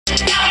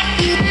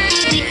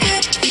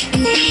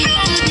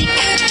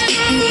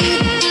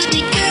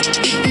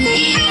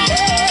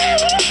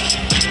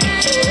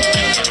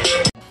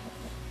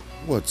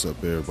What's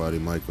up, everybody?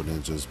 Michael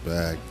Ninja's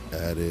back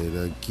at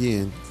it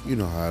again. You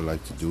know how I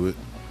like to do it.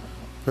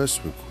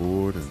 Press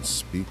record and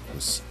speak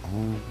what's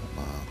on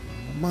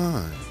my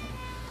mind.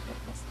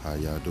 How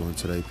y'all doing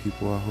today,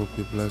 people? I hope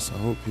you're blessed. I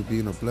hope you're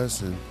being a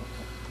blessing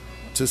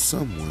to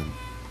someone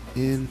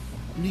in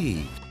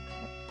need.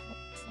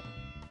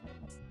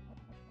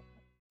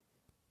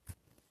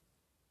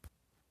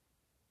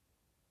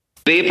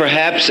 Be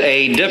perhaps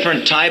a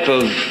different type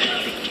of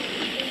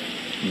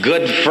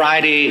Good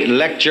Friday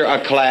lecture or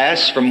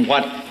class from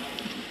what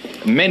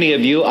many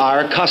of you are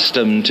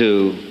accustomed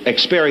to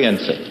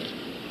experiencing.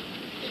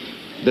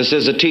 This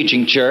is a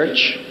teaching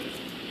church.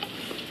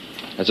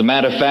 As a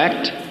matter of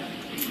fact,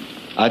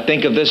 I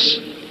think of this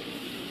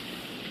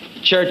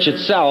church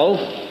itself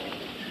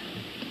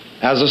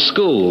as a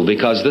school,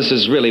 because this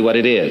is really what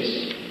it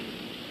is.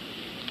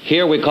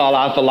 Here we call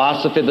our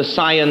philosophy the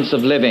science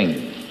of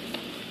living.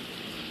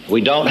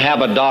 We don't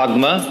have a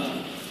dogma,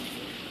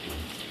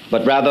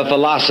 but rather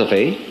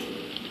philosophy,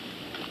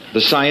 the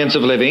science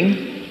of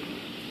living,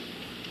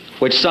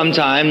 which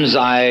sometimes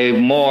I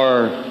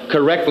more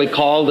correctly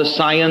call the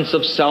science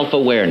of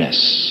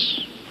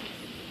self-awareness.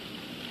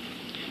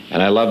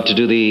 And I love to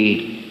do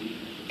the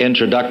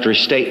introductory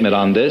statement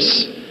on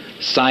this.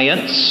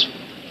 Science,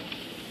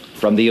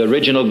 from the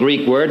original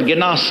Greek word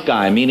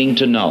gnoskai, meaning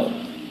to know.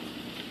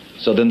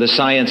 So then the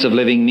science of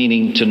living,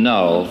 meaning to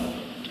know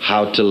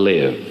how to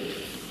live.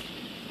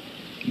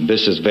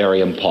 This is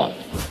very important.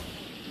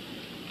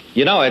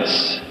 You know,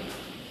 it's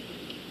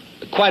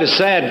quite a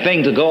sad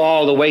thing to go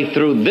all the way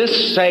through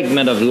this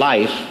segment of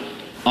life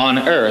on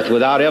earth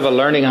without ever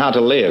learning how to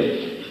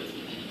live.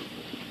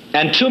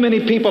 And too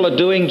many people are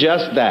doing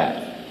just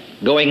that,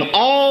 going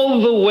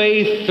all the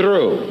way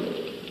through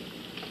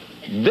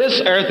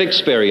this earth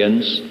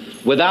experience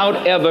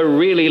without ever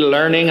really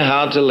learning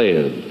how to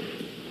live,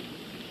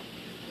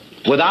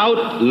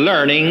 without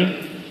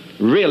learning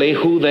really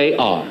who they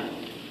are.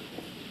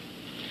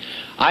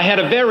 I had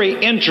a very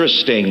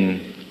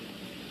interesting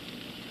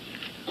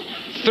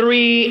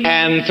 3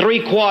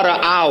 3/4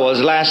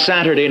 hours last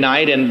Saturday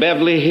night in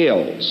Beverly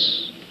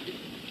Hills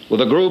with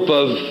a group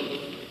of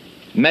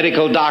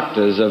medical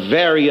doctors of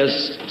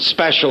various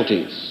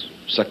specialties,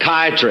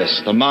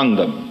 psychiatrists among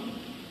them,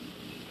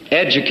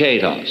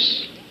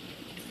 educators,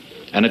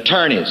 and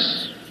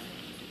attorneys.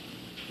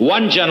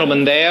 One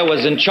gentleman there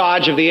was in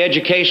charge of the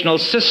educational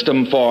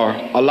system for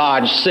a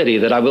large city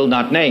that I will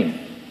not name.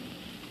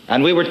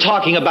 And we were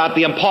talking about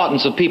the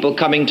importance of people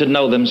coming to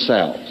know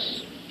themselves.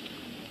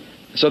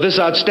 So this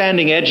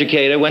outstanding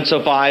educator went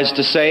so far as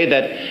to say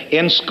that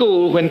in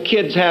school, when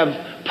kids have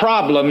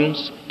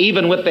problems,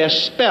 even with their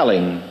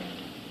spelling,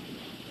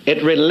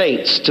 it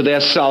relates to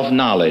their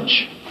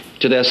self-knowledge,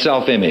 to their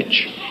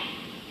self-image.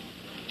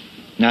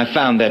 And I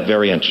found that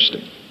very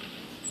interesting.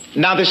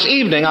 Now this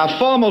evening, our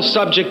formal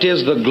subject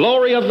is the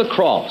glory of the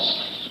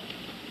cross.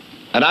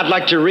 And I'd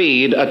like to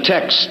read a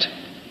text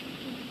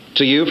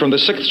to you from the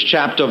 6th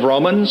chapter of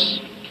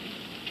Romans,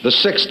 the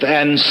 6th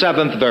and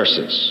 7th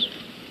verses.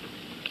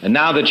 And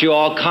now that you're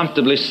all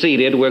comfortably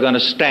seated, we're going to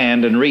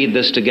stand and read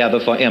this together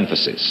for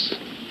emphasis.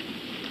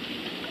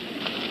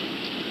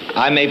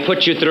 I may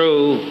put you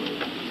through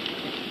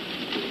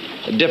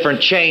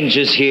different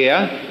changes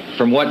here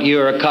from what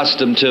you're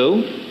accustomed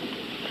to,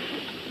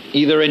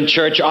 either in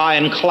church or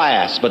in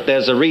class, but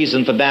there's a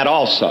reason for that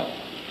also.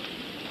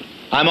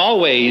 I'm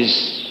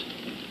always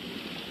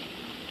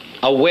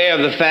aware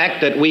of the fact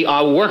that we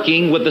are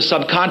working with the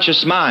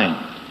subconscious mind,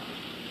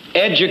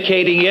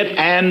 educating it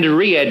and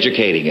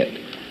re-educating it,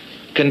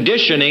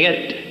 conditioning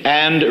it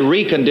and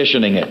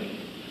reconditioning it.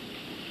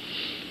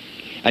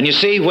 And you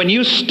see, when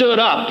you stood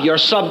up, your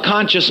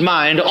subconscious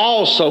mind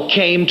also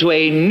came to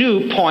a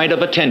new point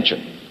of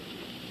attention,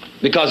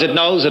 because it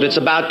knows that it's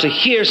about to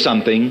hear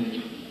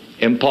something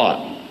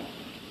important.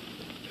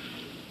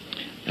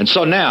 And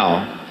so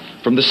now,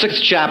 from the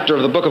 6th chapter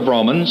of the book of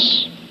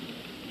Romans,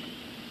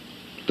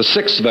 the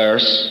 6th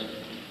verse,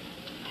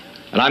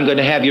 and I'm going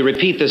to have you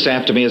repeat this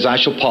after me as I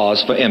shall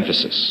pause for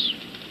emphasis.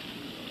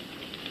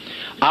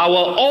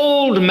 Our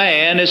old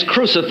man is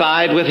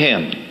crucified with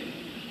him.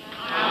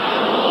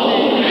 Our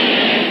old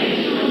man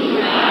is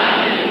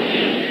crucified with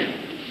him.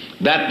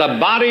 That the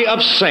body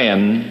of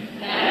sin,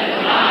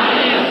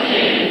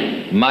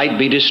 might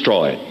be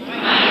destroyed.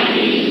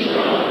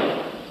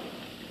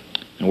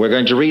 And we're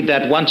going to read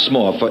that once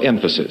more for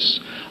emphasis.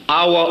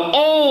 Our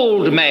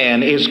old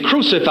man is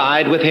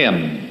crucified with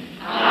him.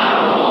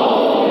 Our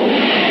old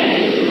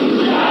man is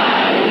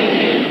crucified with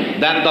him.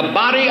 That the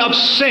body of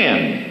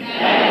sin,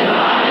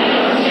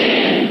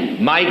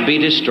 might be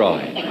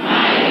destroyed. All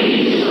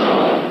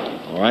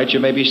right, you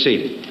may be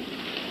seated.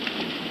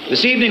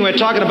 This evening we're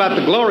talking about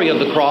the glory of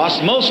the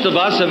cross. Most of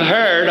us have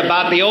heard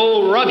about the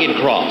old rugged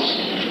cross.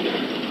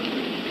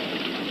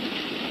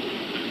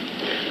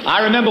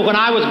 I remember when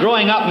I was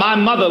growing up, my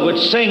mother would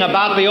sing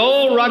about the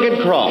old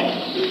rugged cross.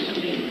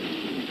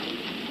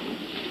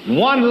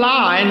 One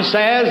line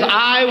says,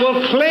 I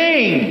will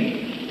cling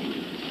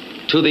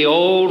to the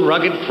old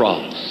rugged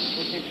cross.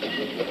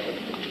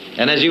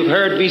 And as you've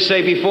heard me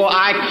say before,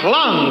 I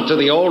clung to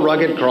the old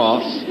rugged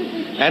cross,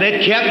 and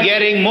it kept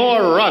getting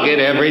more rugged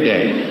every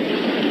day.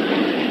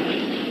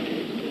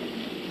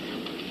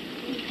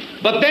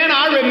 But then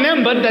I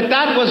remembered that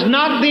that was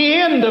not the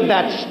end of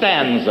that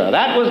stanza.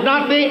 That was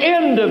not the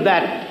end of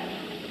that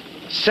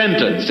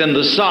sentence in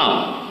the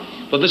song.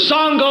 But the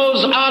song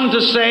goes on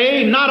to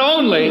say, not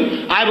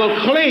only I will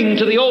cling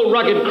to the old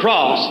rugged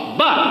cross,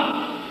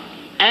 but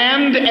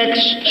and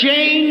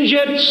exchange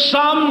it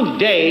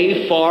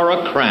someday for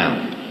a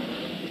crown.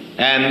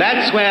 And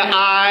that's where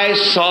I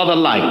saw the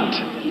light.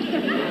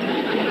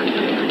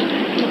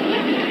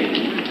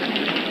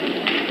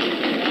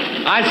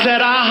 I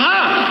said,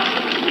 aha!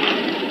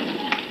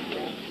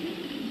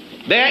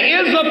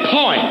 There is a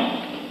point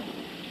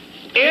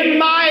in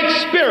my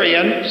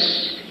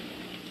experience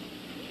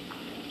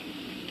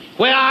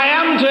where I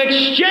am to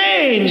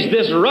exchange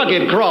this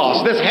rugged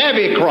cross, this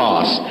heavy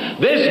cross,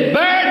 this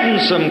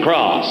burdensome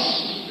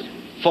cross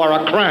for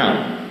a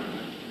crown.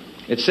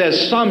 It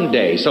says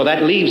someday, so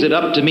that leaves it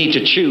up to me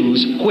to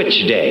choose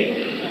which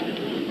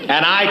day.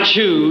 And I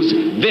choose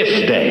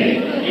this day.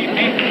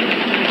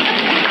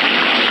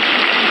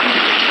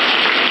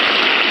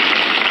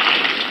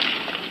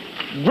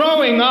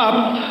 Growing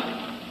up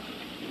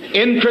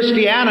in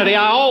Christianity,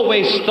 I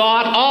always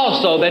thought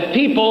also that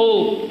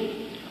people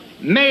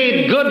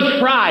made Good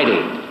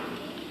Friday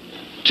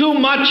too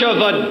much of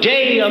a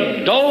day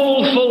of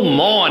doleful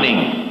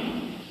mourning.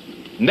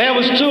 There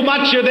was too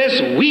much of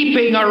this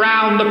weeping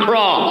around the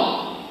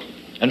cross.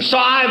 And so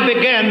I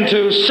began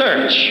to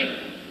search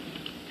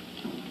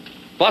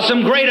for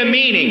some greater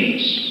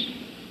meanings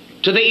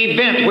to the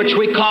event which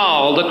we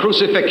call the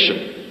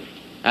crucifixion.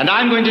 And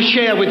I'm going to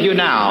share with you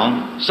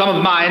now some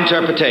of my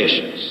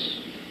interpretations.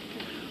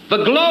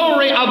 The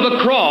glory of the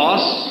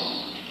cross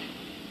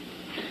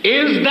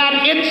is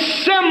that it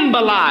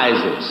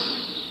symbolizes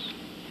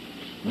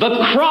the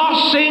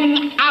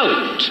crossing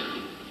out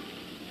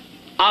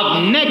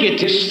of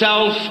negative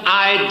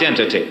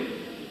self-identity.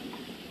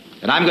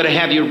 And I'm going to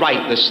have you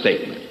write this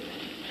statement.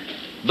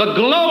 The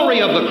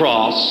glory of the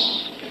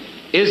cross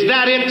is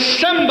that it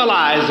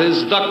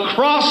symbolizes the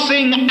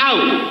crossing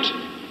out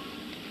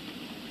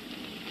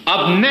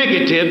of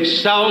negative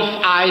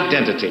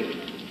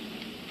self-identity.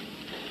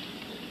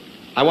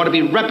 I want to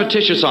be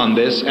repetitious on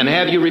this and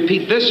have you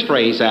repeat this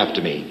phrase after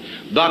me.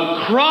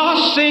 The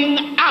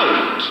crossing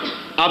out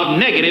of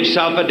negative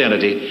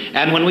self-identity.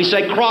 And when we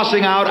say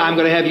crossing out, I'm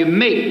going to have you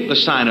make the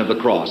sign of the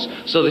cross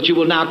so that you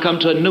will now come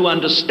to a new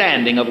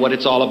understanding of what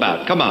it's all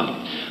about. Come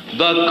on.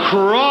 The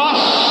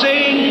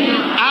crossing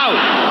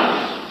out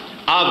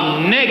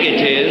of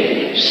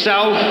negative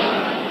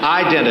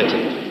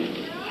self-identity.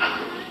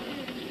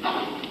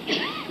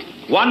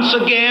 Once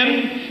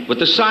again, with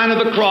the sign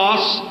of the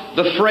cross,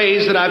 the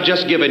phrase that I've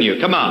just given you.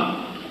 Come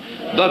on.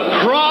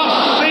 The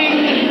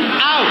crossing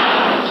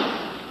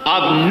out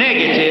of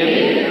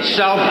negative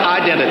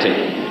self-identity.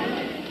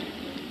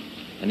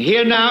 And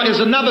here now is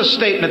another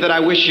statement that I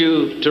wish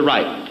you to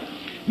write.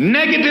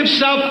 Negative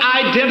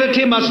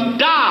self-identity must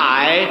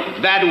die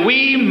that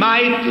we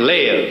might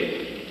live.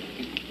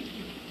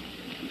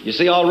 You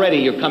see, already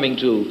you're coming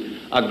to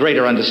a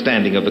greater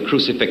understanding of the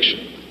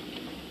crucifixion.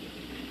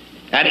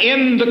 And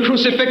in the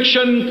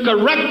crucifixion,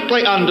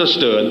 correctly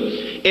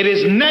understood, it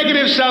is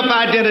negative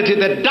self-identity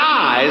that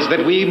dies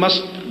that we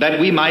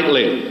might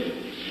live.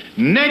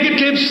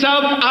 Negative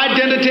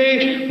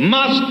self-identity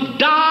must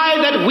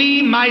die that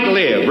we might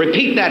live.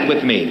 Repeat that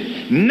with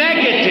me.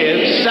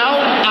 Negative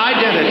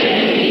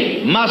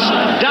self-identity must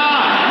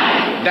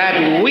die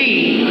that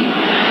we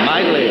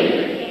might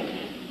live.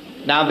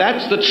 Now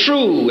that's the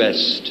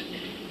truest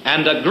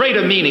and a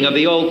greater meaning of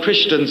the old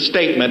Christian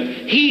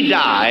statement, He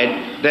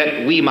died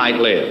that we might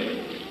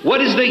live. What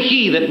is the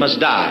He that must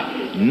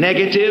die?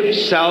 Negative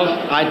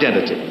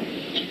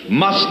self-identity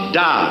must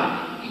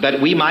die that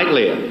we might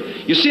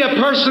live. You see, a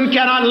person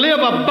cannot live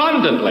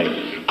abundantly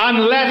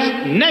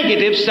unless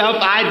negative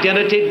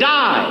self-identity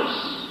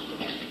dies.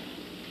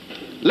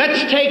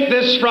 Let's take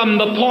this from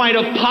the point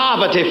of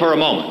poverty for a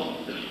moment.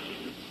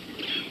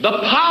 The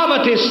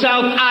poverty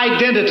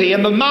self-identity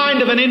in the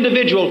mind of an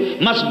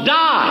individual must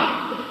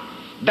die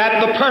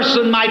that the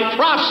person might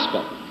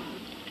prosper.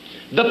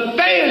 The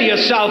failure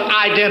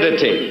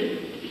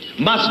self-identity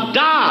must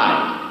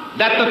die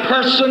that the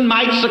person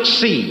might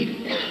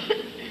succeed.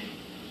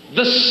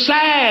 The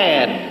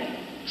sad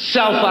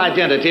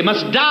self-identity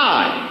must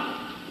die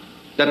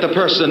that the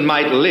person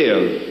might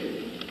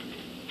live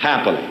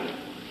happily.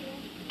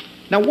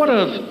 Now, what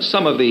of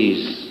some of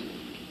these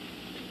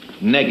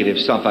negative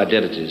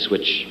self-identities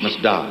which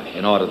must die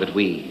in order that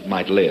we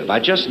might live? I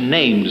just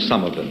named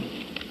some of them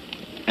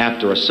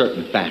after a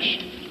certain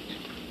fashion.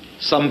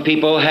 Some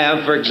people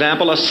have, for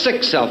example, a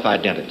sick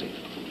self-identity.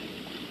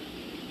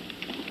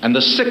 And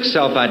the sick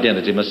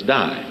self-identity must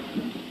die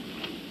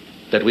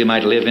that we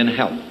might live in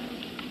health.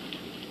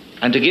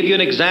 And to give you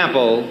an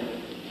example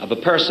of a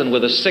person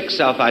with a sick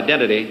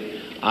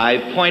self-identity,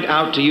 I point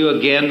out to you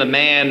again the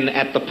man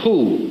at the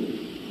pool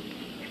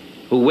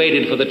who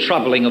waited for the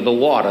troubling of the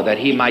water that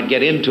he might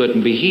get into it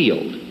and be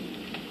healed.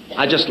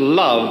 I just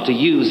love to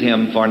use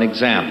him for an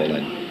example,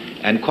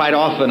 and quite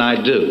often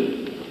I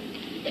do.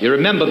 You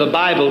remember the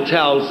Bible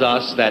tells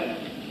us that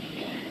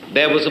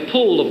there was a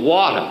pool of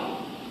water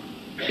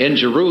in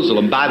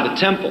Jerusalem by the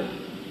temple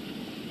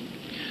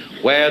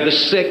where the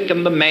sick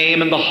and the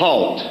maimed and the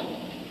halt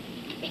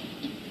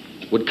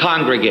would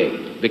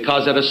congregate,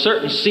 because at a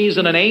certain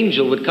season an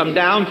angel would come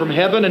down from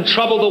heaven and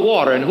trouble the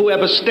water, and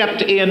whoever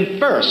stepped in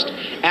first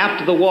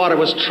after the water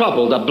was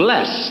troubled,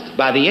 blessed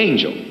by the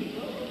angel,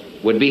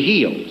 would be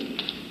healed.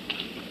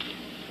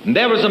 And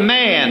there was a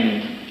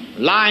man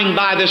lying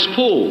by this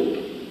pool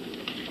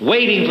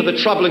waiting for the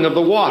troubling of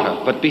the water,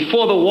 but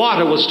before the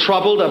water was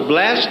troubled or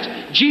blessed,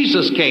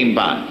 Jesus came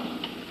by.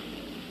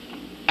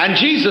 And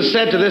Jesus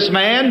said to this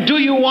man, "Do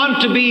you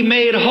want to be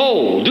made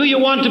whole? Do you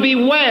want to be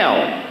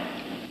well?"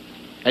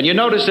 And you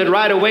notice that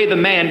right away the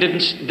man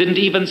didn't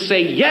even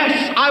say,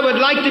 "Yes, I would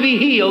like to be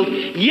healed.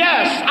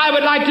 Yes, I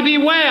would like to be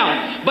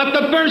well." But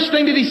the first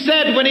thing that he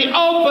said when he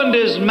opened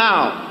his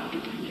mouth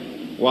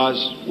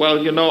was,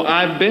 "Well, you know,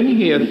 I've been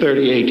here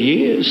 38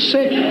 years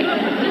sick."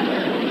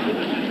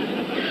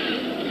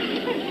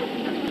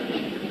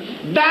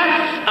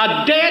 That's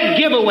a dead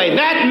giveaway.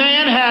 That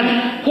man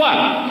had what?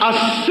 A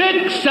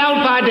sick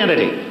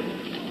self-identity.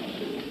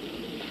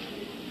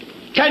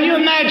 Can you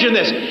imagine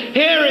this?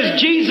 Here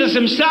is Jesus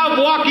himself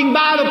walking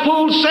by the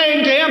pool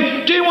saying to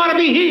him, "Do you want to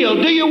be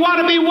healed? Do you want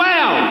to be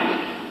well?"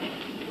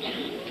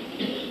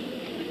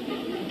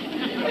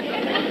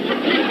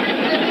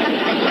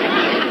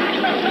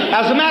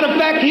 As a matter of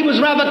fact, he was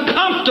rather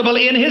comfortable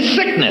in his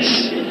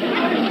sickness.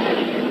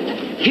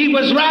 He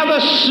was rather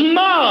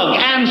smug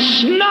and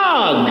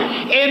snug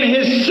in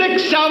his sick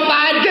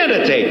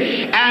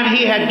self-identity. And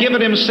he had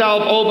given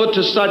himself over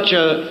to such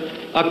a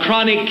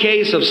chronic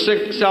case of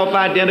sick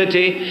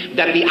self-identity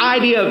that the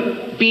idea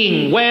of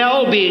being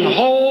well, being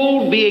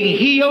whole, being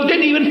healed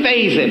didn't even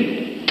faze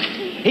him.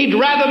 He'd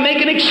rather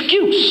make an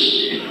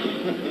excuse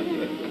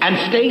and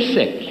stay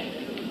sick.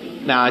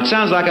 Now, it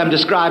sounds like I'm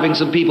describing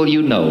some people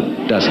you know,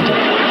 doesn't it?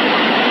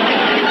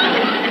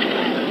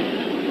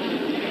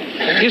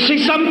 You see,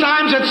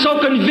 sometimes it's so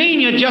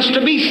convenient just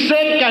to be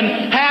sick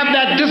and have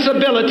that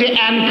disability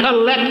and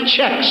collect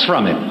checks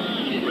from it.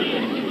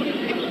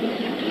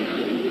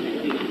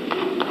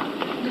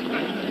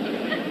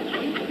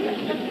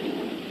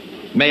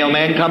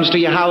 Mailman comes to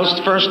your house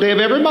the first day of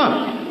every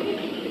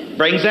month,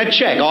 brings that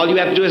check. All you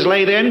have to do is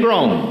lay there and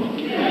groan,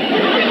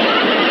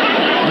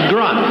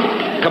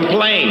 grunt,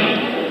 complain,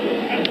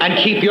 and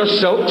keep your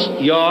sick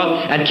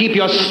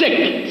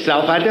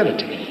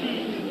self-identity.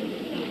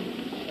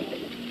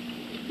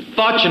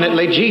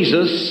 Fortunately,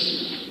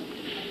 Jesus,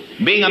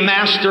 being a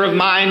master of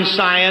mind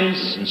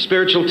science and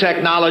spiritual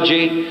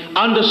technology,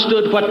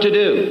 understood what to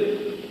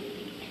do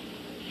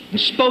and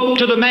spoke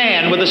to the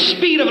man with the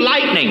speed of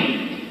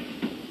lightning.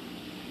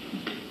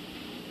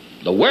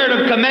 The word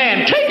of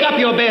command, "Take up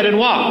your bed and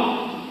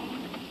walk."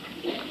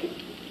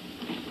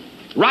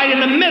 Right in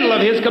the middle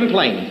of his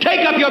complaint,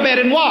 "Take up your bed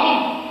and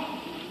walk."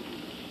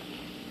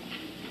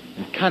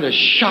 It kind of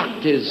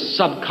shocked his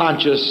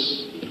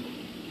subconscious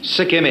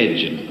sick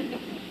image. And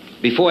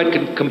before it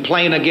could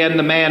complain again,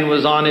 the man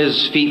was on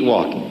his feet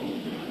walking.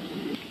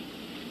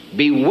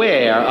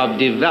 Beware of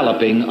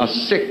developing a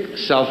sick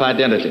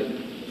self-identity.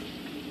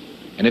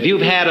 And if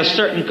you've had a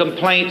certain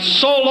complaint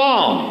so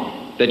long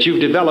that you've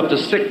developed a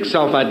sick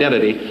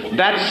self-identity,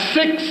 that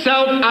sick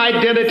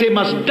self-identity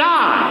must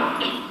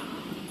die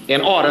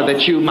in order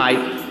that you might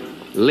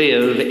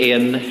live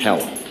in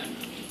health.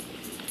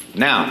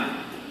 Now,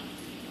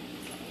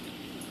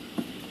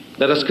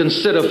 let us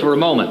consider for a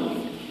moment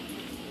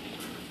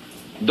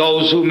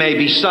those who may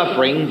be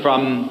suffering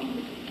from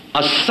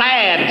a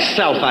sad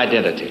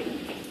self-identity.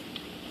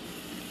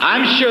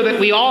 I'm sure that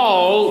we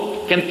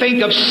all can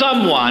think of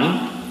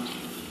someone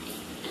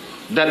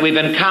that we've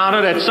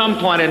encountered at some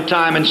point in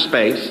time and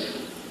space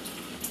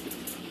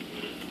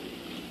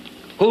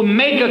who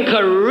make a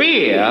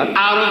career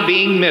out of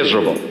being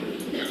miserable.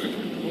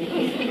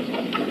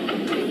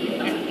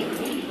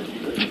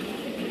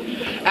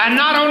 And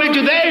not only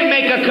do they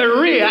make a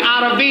career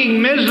out of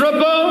being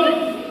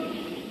miserable,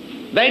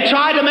 they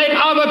try to make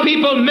other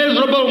people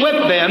miserable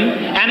with them.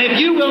 And if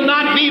you will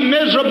not be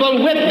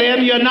miserable with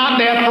them, you're not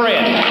their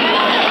friend.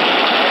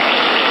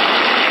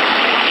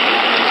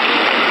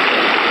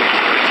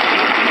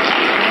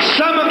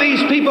 Some of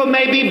these people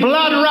may be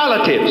blood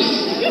relatives.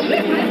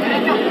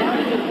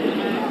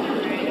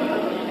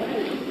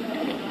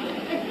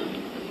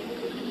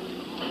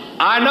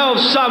 I know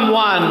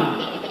someone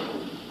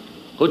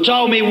who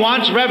told me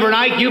once, "Reverend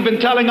Ike, you've been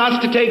telling us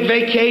to take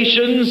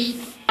vacations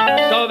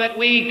so that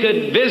we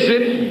could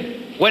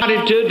visit, went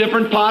into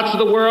different parts of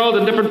the world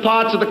and different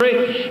parts of the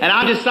country, and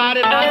I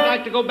decided I'd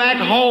like to go back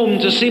home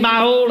to see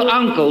my old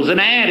uncles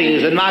and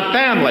aunties and my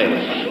family.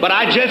 But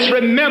I just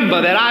remember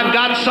that I've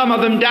got some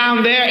of them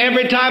down there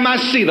every time I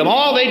see them.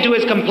 All they do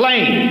is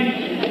complain."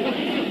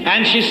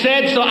 And she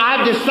said, "So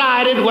I've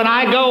decided when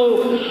I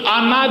go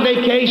on my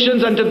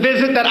vacations and to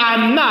visit that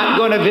I'm not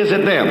going to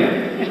visit them."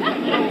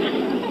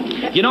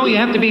 You know, you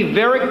have to be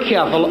very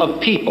careful of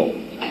people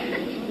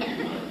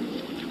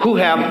who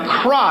have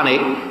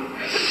chronic,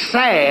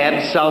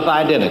 sad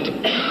self-identity.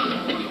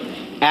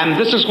 And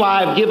this is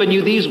why I've given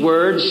you these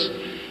words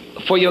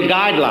for your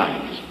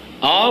guidelines.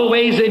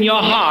 Always in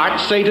your heart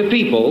say to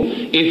people,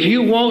 if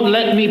you won't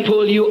let me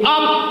pull you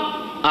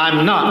up,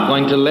 I'm not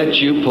going to let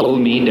you pull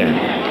me down.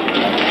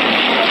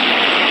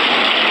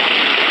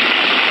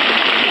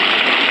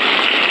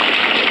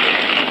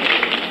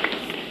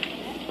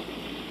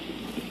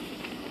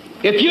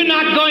 If you're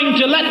not going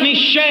to let me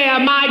share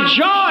my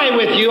joy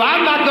with you,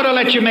 I'm not going to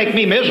let you make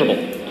me miserable.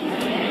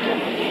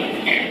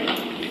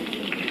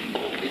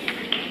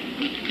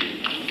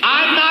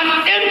 I'm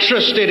not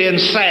interested in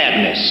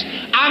sadness.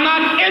 I'm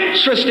not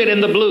interested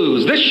in the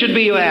blues. This should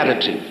be your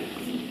attitude.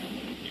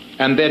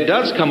 And there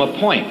does come a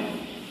point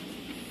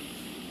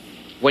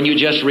when you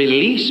just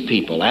release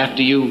people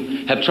after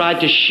you have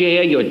tried to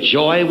share your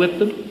joy with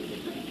them.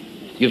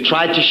 You've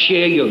tried to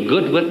share your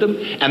good with them,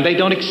 and they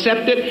don't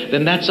accept it,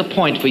 then that's a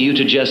point for you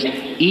to just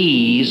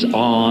ease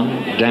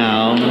on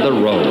down the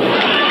road.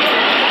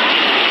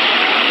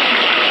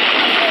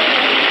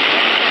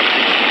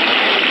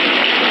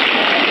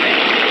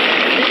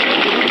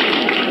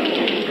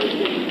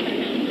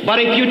 But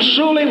if you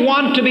truly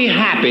want to be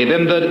happy,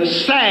 then the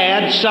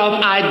sad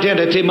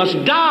self-identity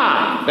must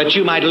die that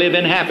you might live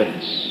in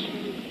happiness.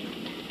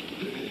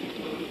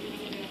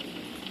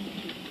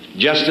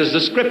 Just as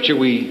the scripture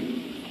we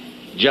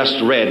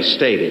just read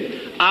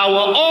stated,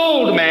 our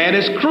old man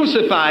is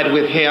crucified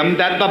with him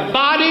that the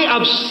body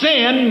of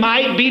sin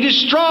might be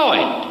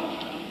destroyed.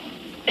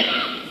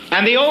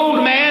 And the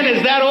old man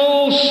is that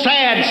old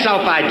sad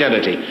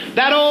self-identity,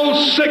 that old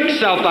sick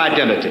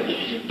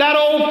self-identity, that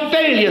old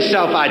failure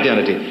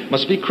self-identity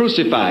must be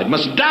crucified,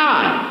 must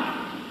die,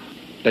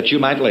 that you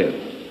might live.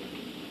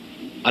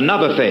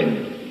 Another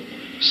thing,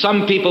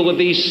 some people with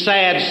these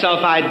sad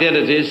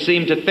self-identities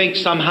seem to think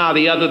somehow or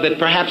the other that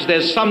perhaps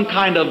there's some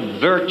kind of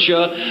virtue,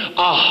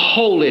 a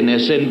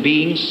holiness in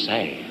being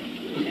sad.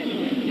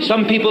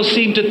 Some people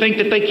seem to think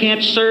that they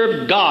can't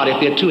serve God if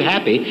they're too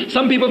happy.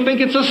 Some people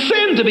think it's a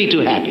sin to be too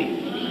happy.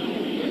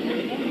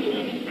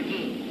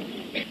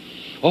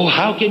 Oh,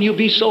 how can you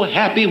be so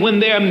happy when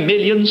there are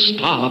millions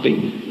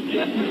starving?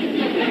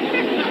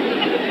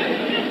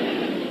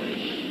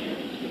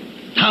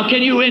 How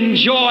can you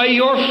enjoy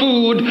your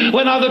food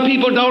when other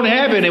people don't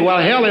have any? Well,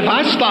 hell, if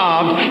I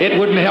starved, it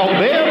wouldn't help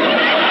them.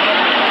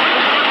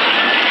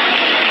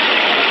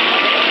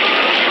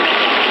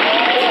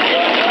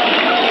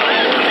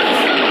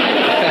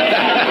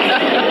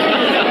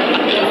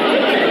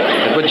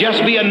 It would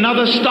just be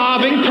another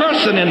starving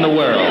person in the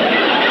world.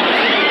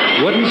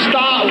 Wouldn't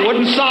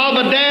solve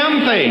a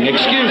damn thing.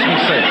 Excuse me,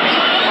 saints.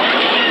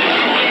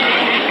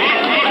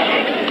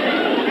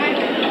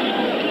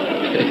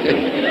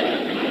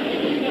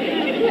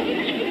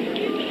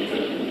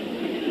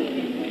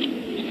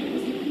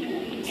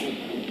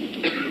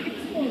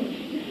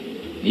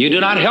 You do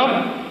not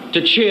help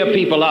to cheer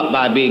people up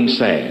by being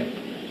sad.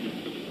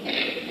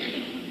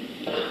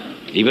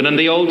 Even in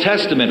the Old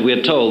Testament, we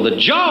are told, the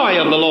joy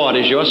of the Lord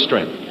is your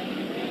strength.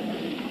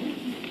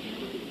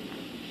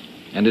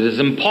 And it is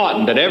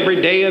important that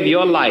every day of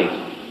your life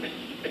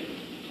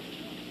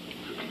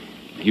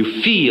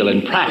you feel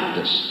and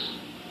practice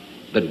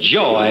the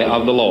joy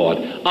of the Lord.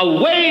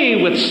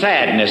 Away with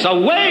sadness,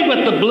 away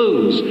with the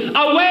blues,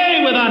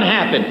 away with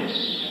unhappiness.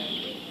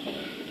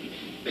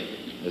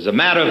 As a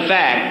matter of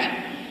fact,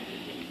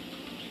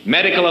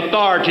 medical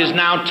authorities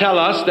now tell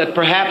us that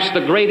perhaps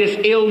the greatest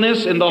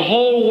illness in the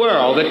whole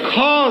world that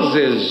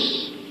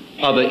causes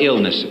other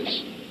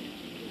illnesses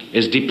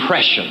is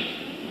depression.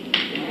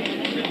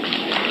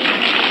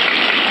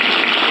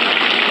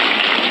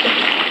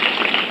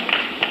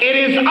 It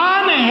is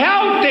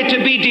unhealthy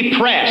to be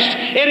depressed.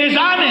 It is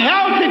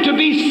unhealthy to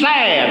be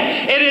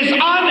sad. It is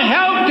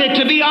unhealthy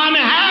to be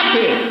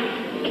unhappy.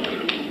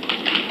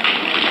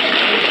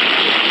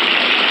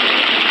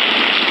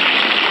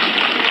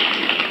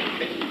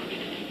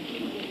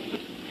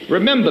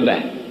 Remember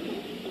that.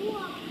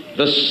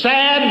 The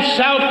sad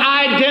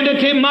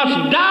self-identity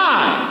must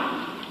die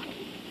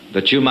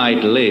that you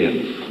might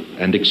live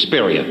and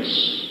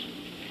experience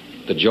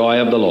the joy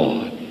of the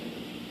Lord.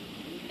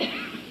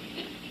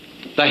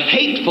 The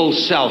hateful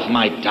self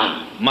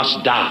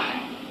must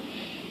die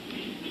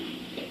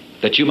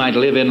that you might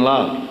live in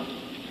love.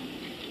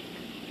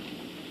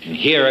 And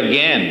here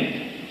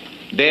again,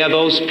 there are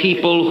those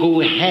people who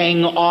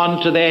hang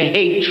on to their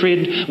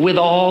hatred with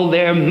all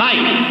their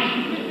might.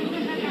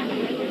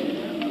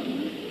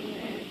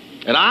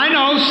 And I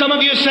know some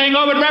of you are saying,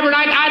 oh, but Reverend,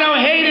 I don't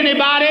hate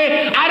anybody.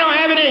 I don't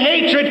have any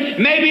hatred.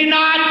 Maybe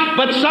not,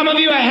 but some of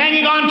you are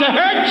hanging on to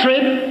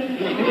hatred.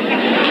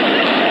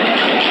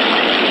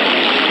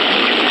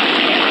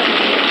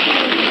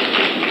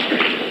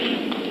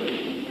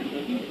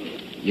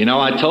 You know,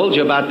 I told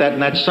you about that in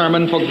that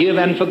sermon, Forgive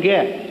and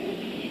Forget.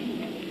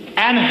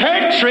 And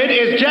hatred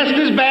is just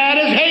as bad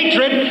as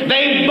hatred.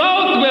 They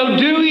both will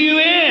do you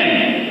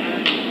in.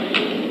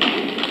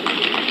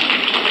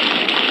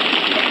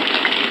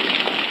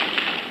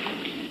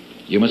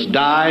 You must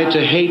die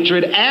to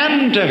hatred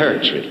and to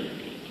hatred.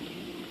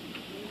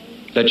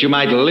 that you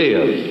might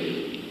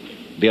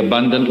live the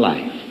abundant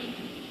life.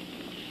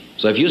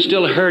 So if you're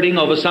still hurting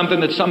over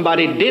something that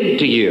somebody did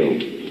to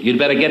you, you'd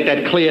better get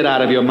that cleared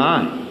out of your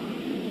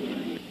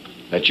mind,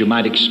 that you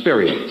might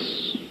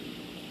experience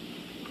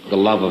the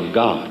love of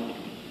God.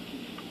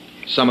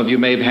 Some of you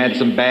may have had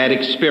some bad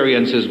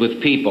experiences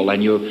with people,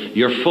 and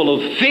you're full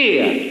of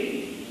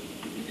fear,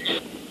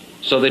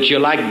 so that you're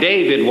like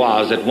David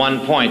was at one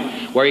point,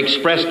 where he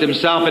expressed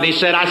himself and he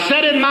said, I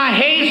said in my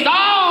haste,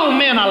 all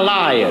men are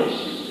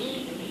liars.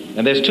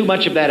 And there's too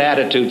much of that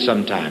attitude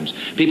sometimes.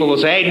 People will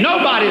say, hey,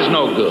 nobody's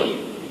no good.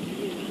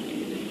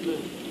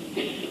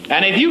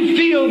 And if you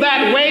feel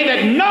that way,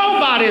 that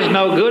nobody's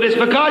no good, it's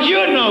because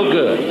you're no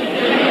good.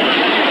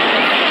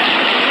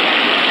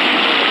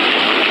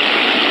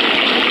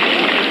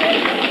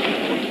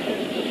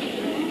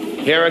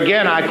 Here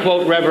again, I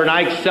quote Reverend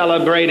Ike's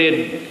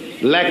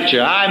celebrated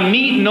lecture, I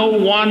meet no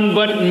one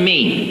but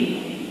me.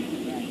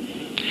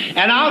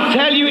 And I'll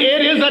tell you,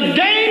 it is a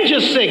danger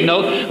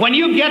signal when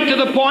you get to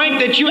the point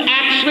that you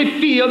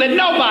actually feel that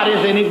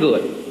nobody's any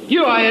good.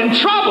 You are in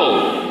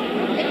trouble.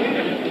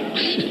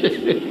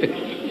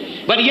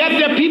 But yet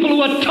there are people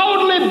who are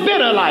totally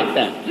bitter like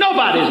that.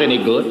 Nobody's any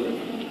good.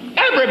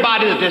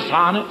 Everybody's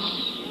dishonest.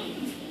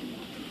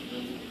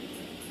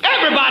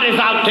 Everybody's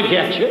out to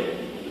get you.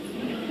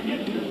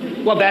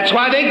 Well, that's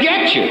why they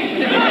get you.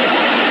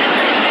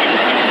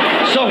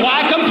 So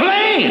why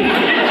complain?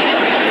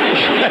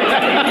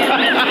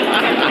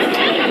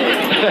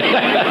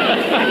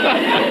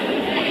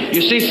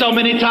 You see, so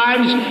many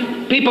times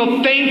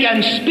people think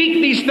and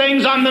speak these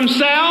things on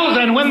themselves,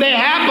 and when they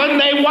happen,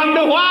 they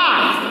wonder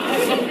why.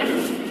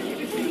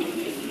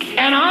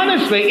 And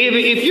honestly,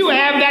 if you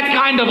have that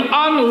kind of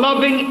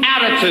unloving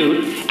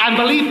attitude and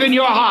belief in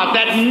your heart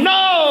that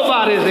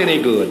nobody's any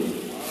good,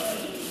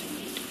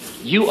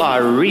 you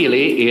are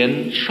really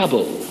in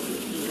trouble.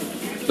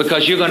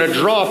 Because you're going to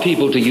draw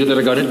people to you that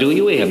are going to do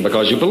you in,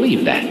 because you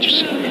believe that, you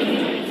see.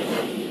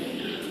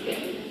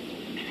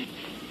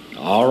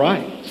 All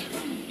right.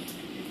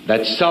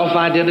 That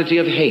self-identity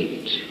of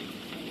hate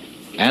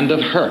and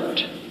of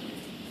hurt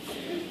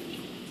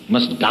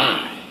must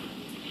die,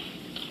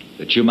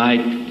 that you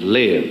might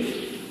live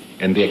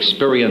in the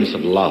experience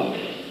of love.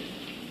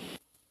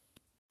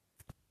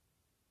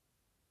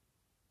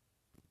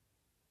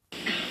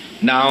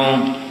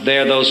 Now,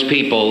 there are those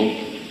people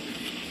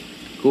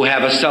who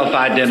have a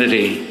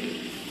self-identity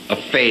of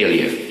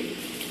failure.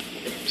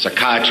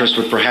 Psychiatrists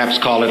would perhaps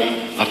call it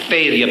a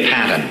failure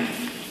pattern.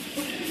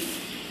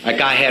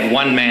 Like I had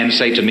one man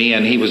say to me,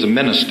 and he was a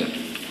minister.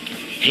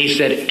 He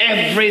said,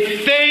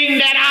 everything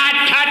that I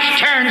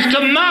touch turns to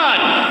mud.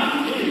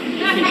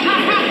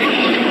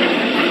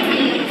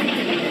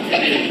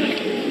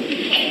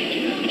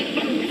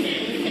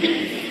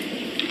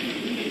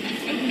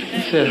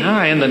 I said,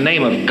 how in the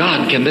name of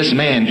God can this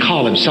man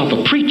call himself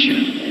a preacher?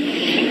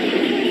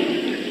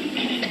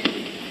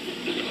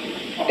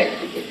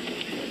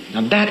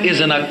 Now that is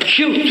an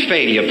acute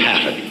failure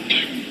pattern.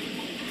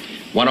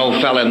 One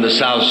old fella in the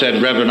South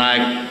said, Reverend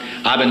Ike,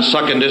 I've been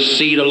sucking this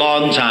seed a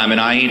long time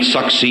and I ain't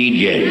sucked seed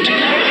yet.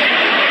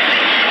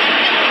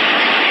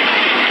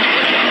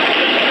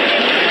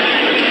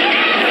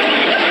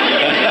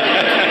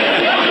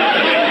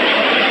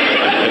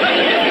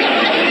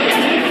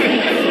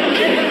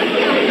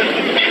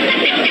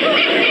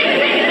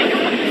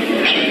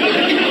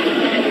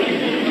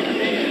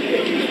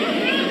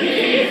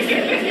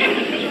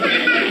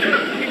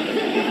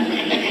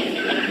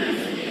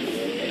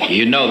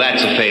 You know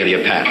that's a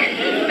failure pattern.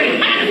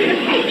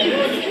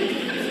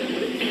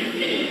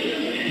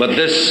 But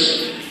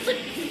this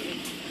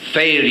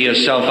failure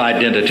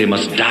self-identity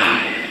must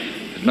die.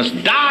 It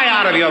must die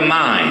out of your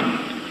mind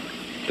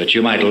that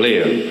you might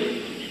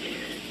live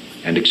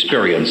and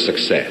experience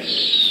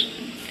success.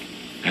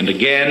 And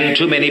again,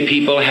 too many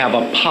people have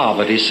a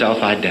poverty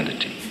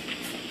self-identity.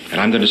 And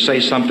I'm going to say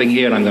something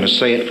here, and I'm going to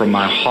say it from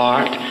my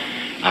heart.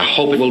 I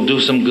hope it will do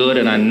some good,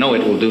 and I know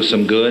it will do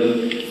some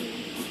good.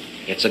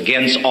 It's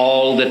against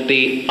all that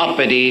the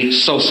uppity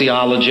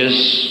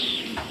sociologists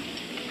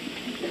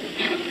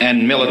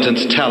and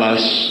militants tell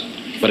us,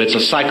 but it's a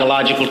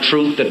psychological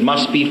truth that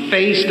must be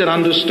faced and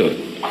understood.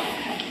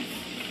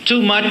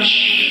 Too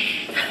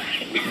much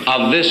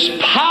of this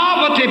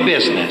poverty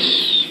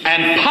business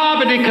and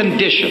poverty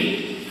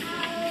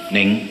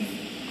conditioning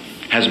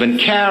has been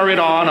carried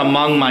on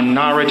among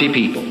minority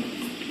people.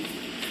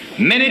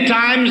 Many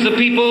times the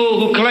people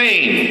who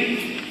claim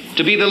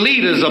to be the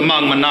leaders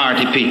among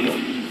minority people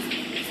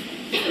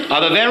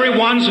are the very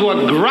ones who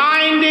are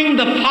grinding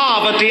the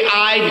poverty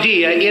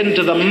idea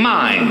into the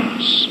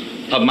minds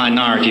of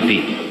minority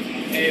people.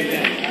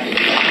 Amen.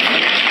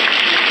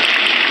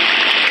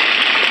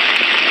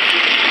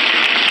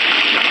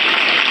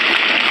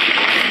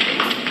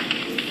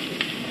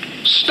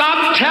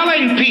 Stop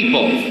telling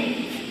people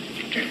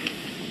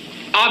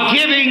or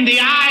giving the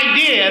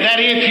idea that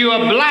if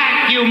you're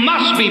black, you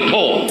must be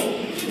poor.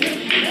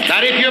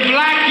 That if you're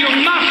black, you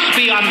must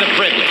be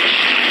underprivileged.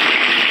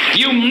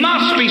 You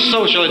must be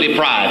socially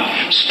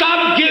deprived.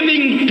 Stop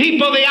giving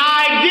people the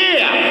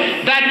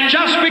idea that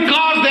just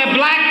because they're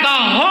black, the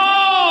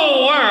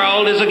whole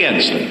world is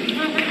against them.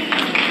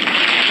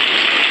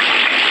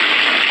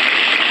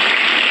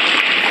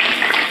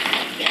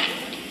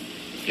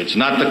 It's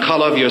not the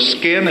color of your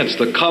skin, it's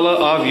the color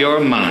of your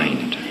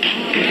mind.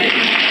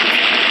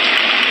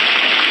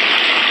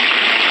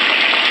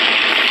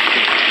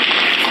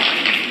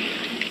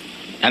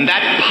 And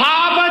that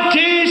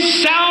poverty,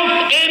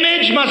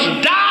 self-image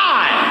must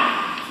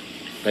die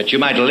that you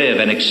might live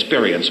and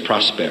experience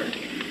prosperity.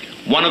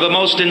 One of the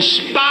most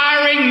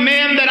inspiring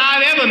men that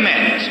I've ever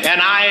met,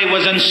 and I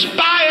was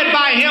inspired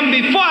by him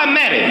before I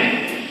met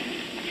him,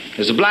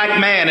 is a black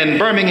man in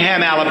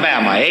Birmingham,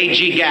 Alabama,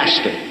 A.G.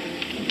 Gaston.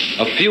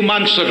 A few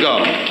months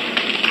ago,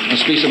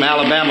 must be some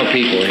Alabama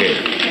people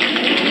here.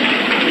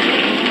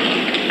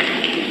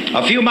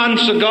 A few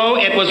months ago,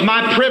 it was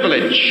my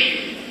privilege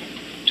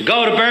to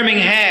go to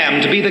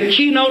Birmingham to be the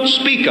keynote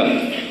speaker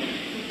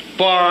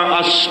for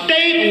a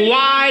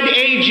statewide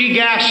A.G.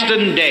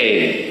 Gaston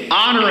Day,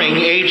 honoring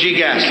A.G.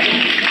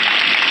 Gaston.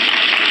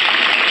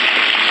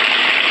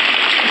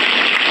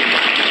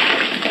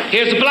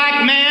 Here's a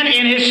black man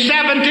in his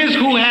 70s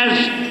who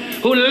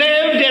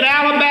lived in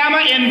Alabama,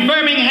 in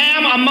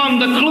Birmingham, among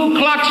the Ku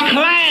Klux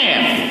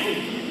Klan,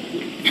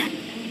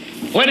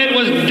 when it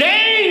was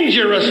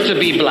dangerous to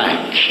be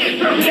black.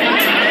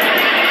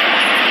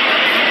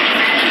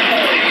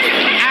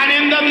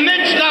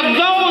 Amidst of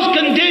those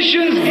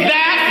conditions,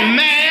 that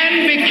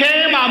man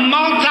became a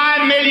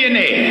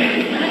multi-millionaire.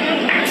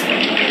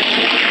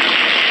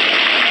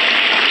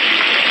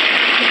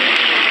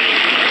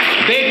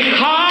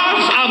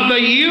 Because of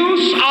the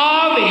use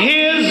of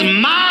his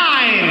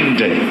mind.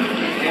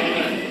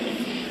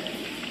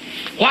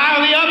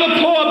 While the other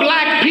poor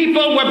black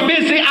people were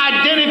busy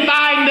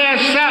identifying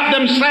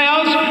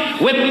themselves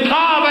with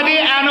poverty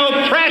and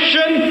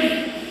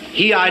oppression,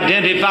 he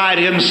identified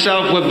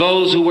himself with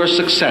those who were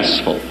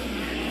successful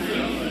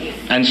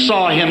and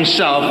saw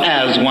himself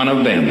as one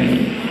of them.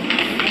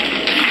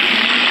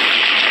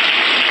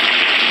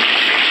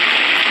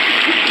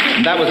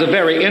 That was a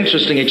very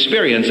interesting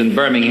experience in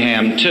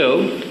Birmingham,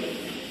 too.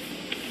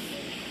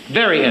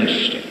 Very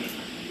interesting.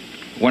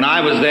 When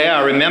I was there,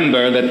 I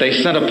remember that they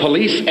sent a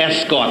police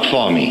escort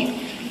for me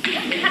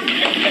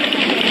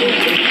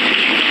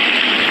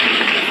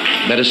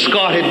that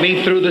escorted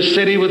me through the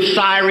city with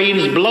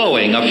sirens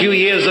blowing. A few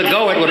years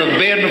ago, it would have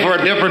been for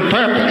a different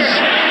purpose.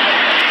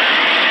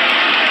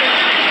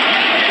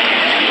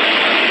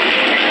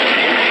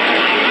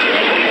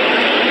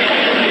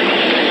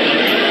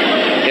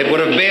 It would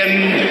have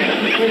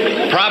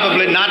been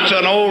probably not to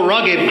an old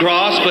rugged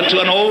cross, but to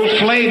an old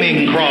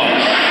flaming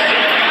cross.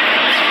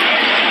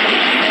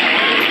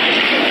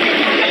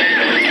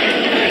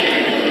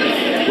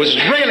 It was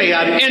really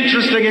an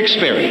interesting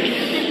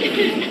experience.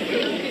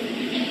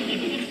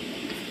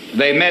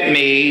 They met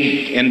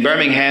me in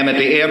Birmingham at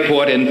the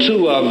airport in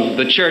two of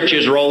the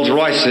church's Rolls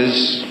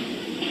Royces.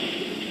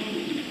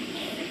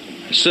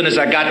 As soon as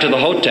I got to the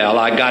hotel,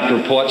 I got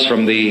reports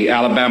from the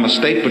Alabama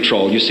State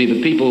Patrol. You see,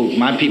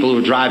 my people who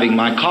were driving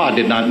my car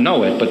did not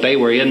know it, but they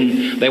were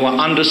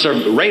under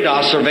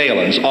radar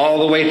surveillance all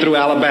the way through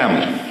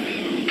Alabama.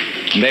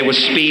 They were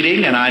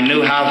speeding, and I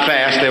knew how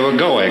fast they were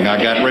going. I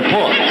got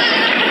reports.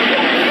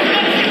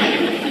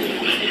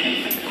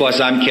 Of course,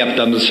 I'm kept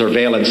under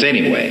surveillance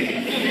anyway.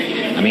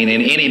 I mean,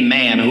 in any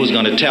man who's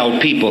going to tell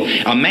people,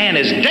 a man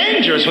is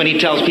dangerous when he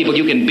tells people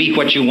you can be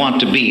what you want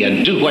to be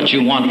and do what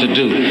you want to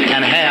do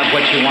and have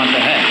what you want to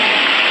have.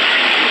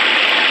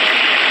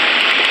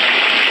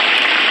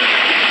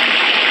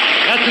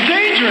 That's a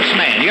dangerous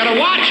man. You got to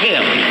watch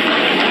him,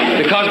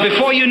 because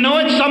before you know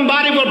it,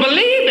 somebody will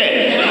believe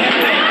it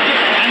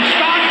and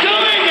start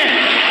doing it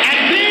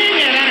and being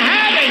it and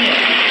having it.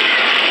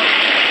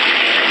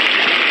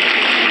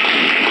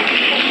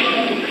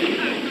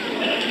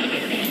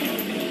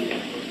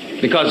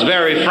 Because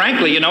very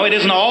frankly, it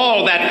isn't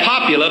all that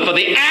popular for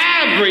the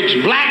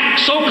average black,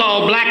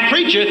 so-called black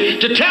preacher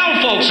to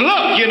tell folks,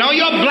 look, your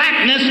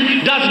blackness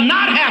does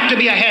not have to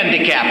be a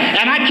handicap.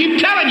 And I keep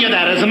telling you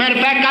that. As a matter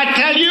of fact, I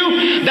tell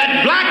you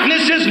that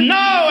blackness is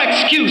no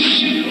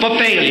excuse for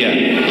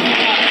failure.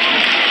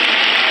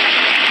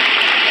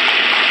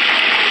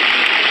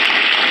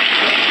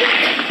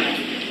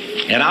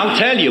 And I'll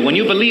tell you, when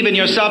you believe in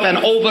yourself and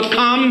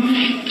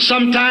overcome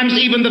sometimes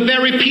even the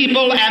very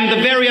people and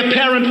the very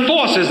apparent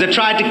forces that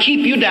tried to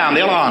keep you down,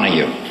 they'll honor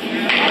you.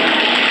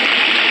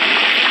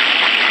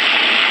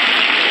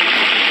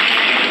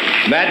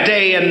 That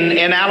day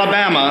in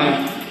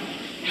Alabama,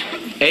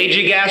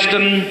 A.G.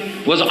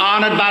 Gaston was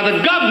honored by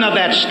the governor of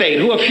that state,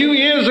 who a few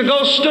years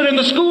ago stood in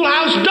the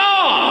schoolhouse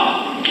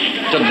door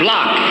to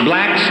block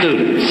black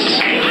students.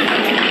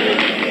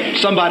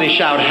 Somebody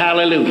shout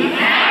hallelujah.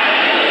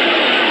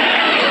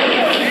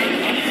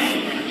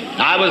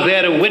 I was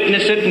there to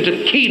witness it and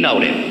to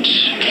keynote it.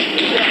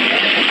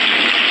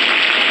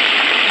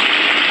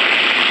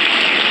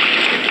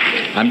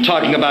 I'm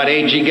talking about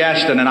A.G.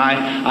 Gaston, and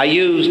I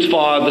used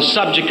for the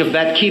subject of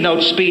that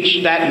keynote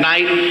speech that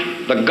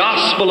night the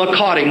gospel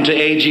according to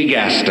A.G.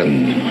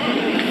 Gaston.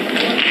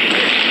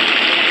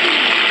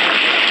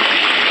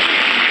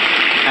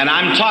 And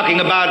I'm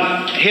talking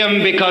about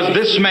him because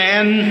this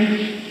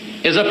man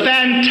is a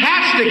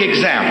fantastic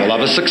example of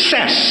a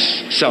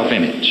success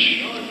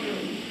self-image.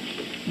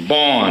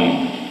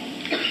 Born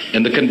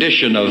in the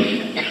condition of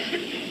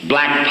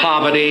black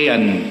poverty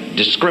and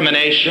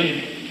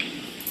discrimination,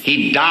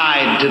 he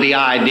died to the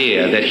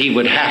idea that he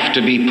would have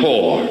to be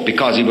poor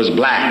because he was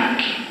black.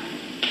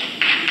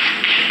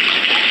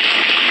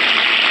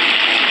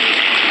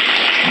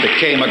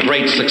 Became a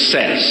great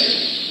success.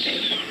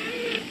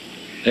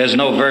 There's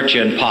no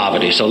virtue in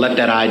poverty, so let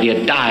that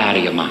idea die out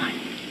of your mind.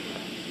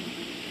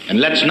 And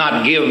let's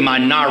not give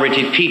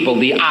minority people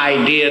the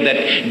idea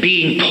that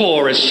being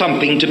poor is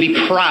something to be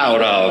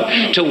proud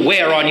of, to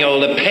wear on your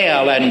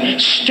lapel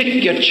and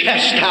stick your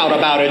chest out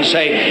about it and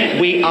say,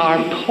 we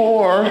are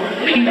poor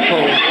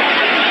people.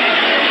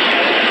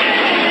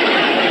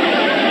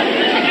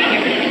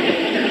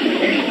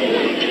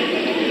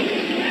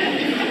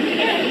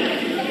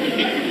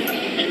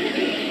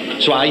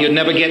 That's why you'll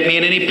never get me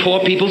in any poor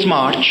people's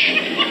march.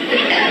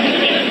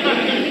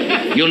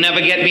 You'll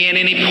never get me in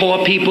any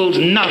poor people's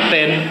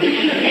nothing.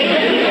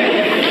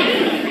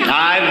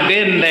 I've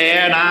been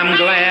there and I'm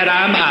glad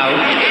I'm out.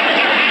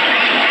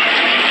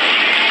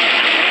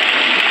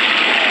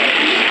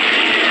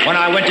 When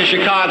I went to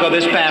Chicago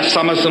this past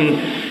summer,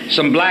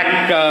 some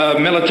black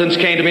militants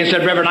came to me and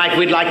said, Reverend Ike,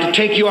 we'd like to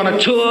take you on a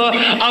tour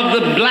of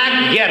the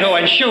black ghetto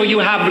and show you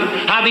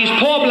how these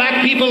poor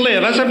black people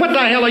live. I said, what the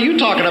hell are you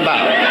talking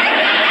about?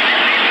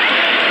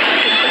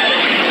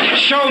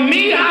 Show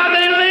me how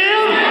they live?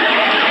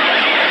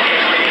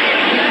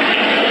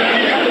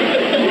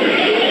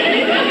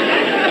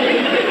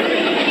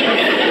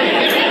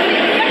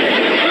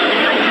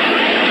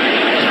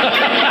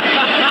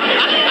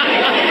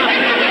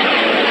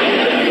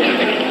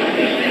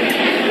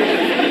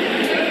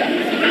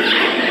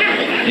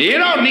 You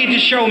don't need to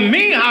show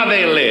me how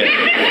they live.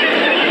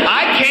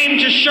 I came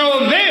to show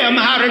them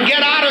how to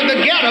get out of the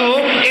ghetto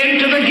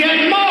into the ghetto.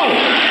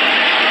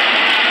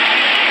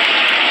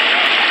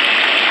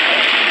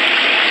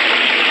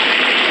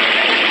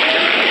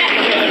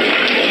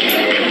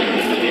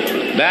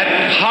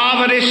 That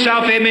poverty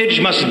self-image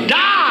must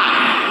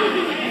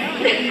die.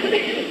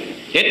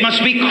 It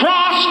must be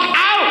crossed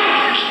out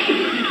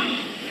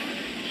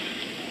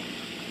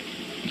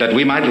that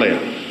we might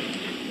live.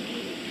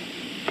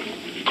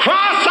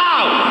 Cross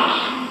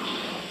out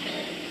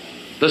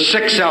the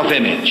sick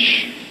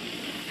self-image.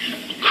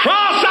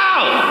 Cross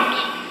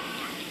out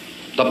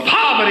the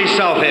poverty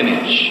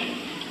self-image.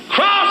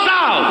 Cross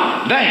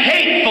out the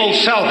hateful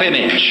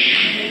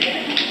self-image.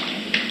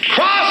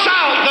 Cross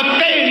out the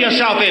failure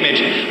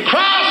self-image.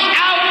 Cross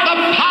out the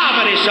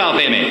poverty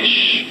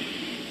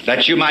self-image,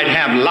 that you might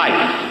have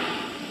life,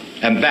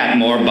 and that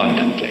more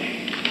abundantly.